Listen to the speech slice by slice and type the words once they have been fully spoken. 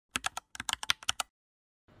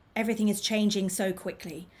everything is changing so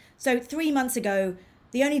quickly. So 3 months ago,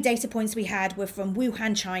 the only data points we had were from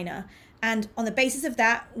Wuhan, China. And on the basis of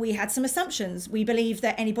that, we had some assumptions. We believed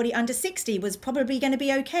that anybody under 60 was probably going to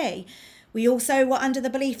be okay. We also were under the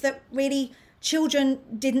belief that really children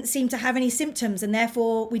didn't seem to have any symptoms, and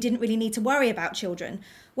therefore we didn't really need to worry about children.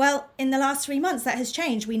 Well, in the last 3 months, that has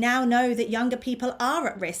changed. We now know that younger people are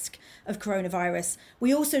at risk of coronavirus.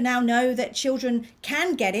 We also now know that children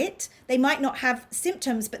can get it. They might not have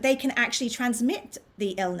symptoms, but they can actually transmit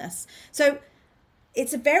the illness. So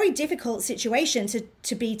it's a very difficult situation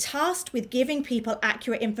to be tasked with giving people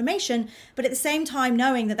accurate information, but at the same time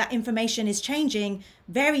knowing that that information is changing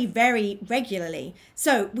very, very regularly.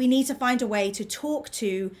 So we need to find a way to talk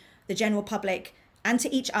to the general public and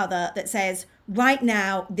to each other that says, right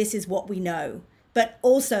now, this is what we know. But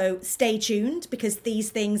also stay tuned, because these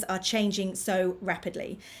things are changing so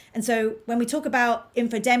rapidly. And so when we talk about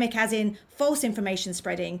infodemic, as in false information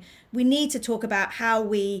spreading, we need to talk about how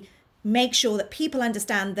we make sure that people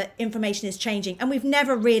understand that information is changing. And we've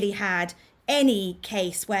never really had any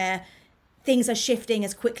case where things are shifting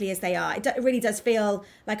as quickly as they are. It really does feel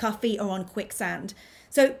like our feet are on quicksand.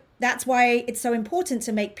 So that's why it's so important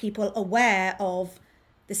to make people aware of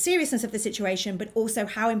the seriousness of the situation, but also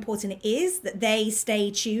how important it is that they stay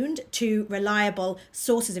tuned to reliable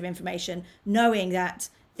sources of information, knowing that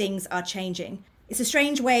things are changing. It's a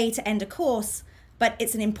strange way to end a course, but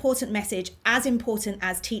it's an important message, as important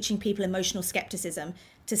as teaching people emotional skepticism,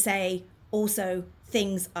 to say also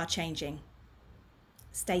things are changing.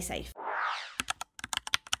 Stay safe.